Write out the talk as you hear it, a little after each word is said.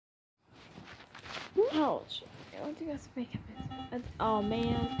Ouch. I don't think that's make it. Oh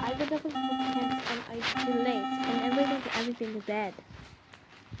man, I got up with camps and I too late, and everything is dead.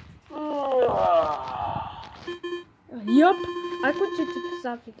 Yup, I could just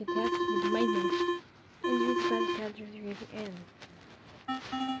stop the attacks with maintenance and use bad characters at the end.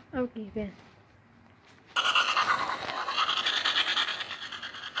 Okay, then.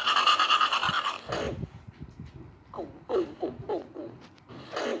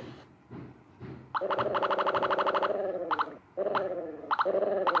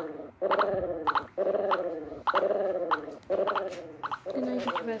 Good night,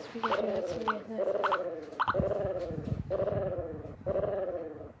 get your best because you have seriousness.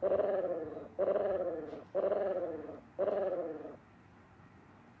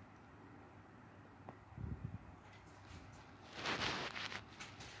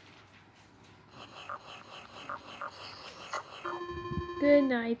 Good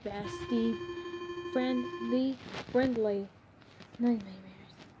night, bestie. Friendly. Night,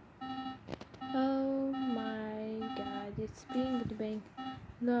 nightmares. Oh my god, it's being the bank.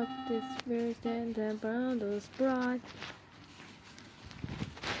 Love this very stand and bundles brought.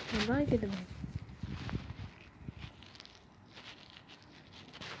 And like it, the bank.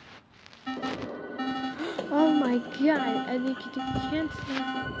 Oh my god, I think you can't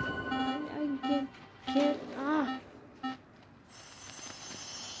stop. I can't, ah.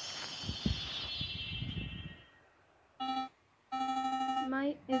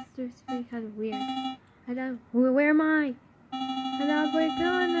 It's just really kind of weird. I don't. Where am I? And I'm like,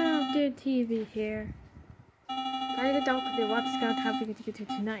 no, no, good TV here. I gotta talk to what's going to happen to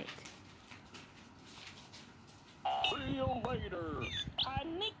tonight. See you later.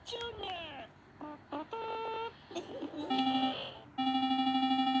 I'm Nick Jr.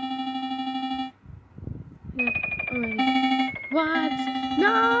 Yeah, already. What?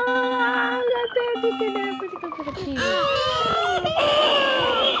 No! I'm not for the TV.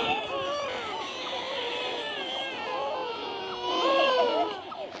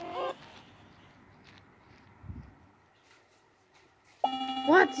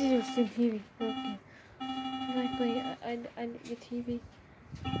 What is your TV broken? Likely, I your TV.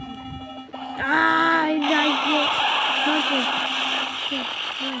 Ah, I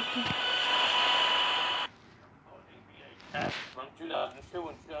From 2002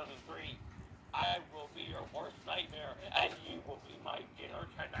 and 2003, I will be your worst nightmare, and you will be my dinner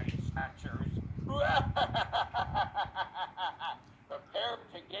tonight, snatchers. Prepare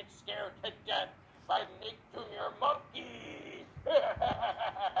to get scared to death by Nick Jr. monkeys.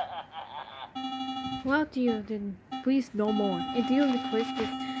 What do you then? Please no more. And deal with the quiz this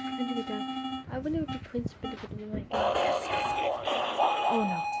and do that. I wonder what the quiz would be like. Oh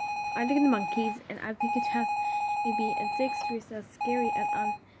no. I think the monkeys and I think it has maybe and 6 3 as scary and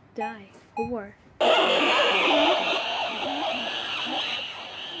I'm die. 4.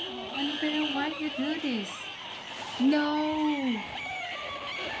 Annabelle, why you do this? No!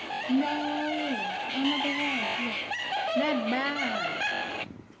 No! Annabelle! Not bad!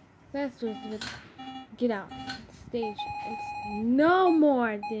 That's just get out. Stage. It's no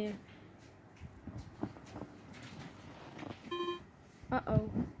more there. Uh-oh.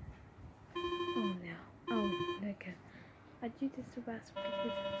 Oh no. Oh, okay. I do this to last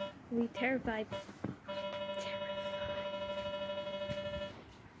because we terrified.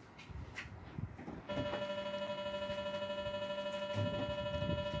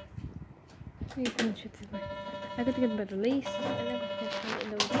 I got to get better lace, and then we can find in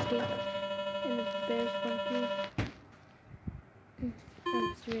the escape, in the bear's monkey.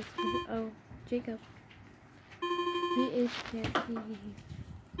 I'm serious. Oh, Jacob. He is dead. I know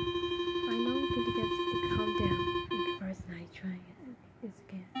we can get to calm down. The first night trying it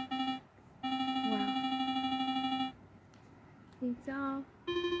again. Wow. It's all.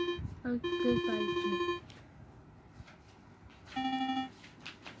 Oh, goodbye, Jake.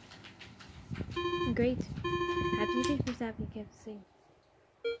 Great. Happy Christmas, happy Campsing.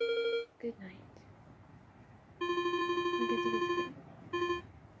 Good night.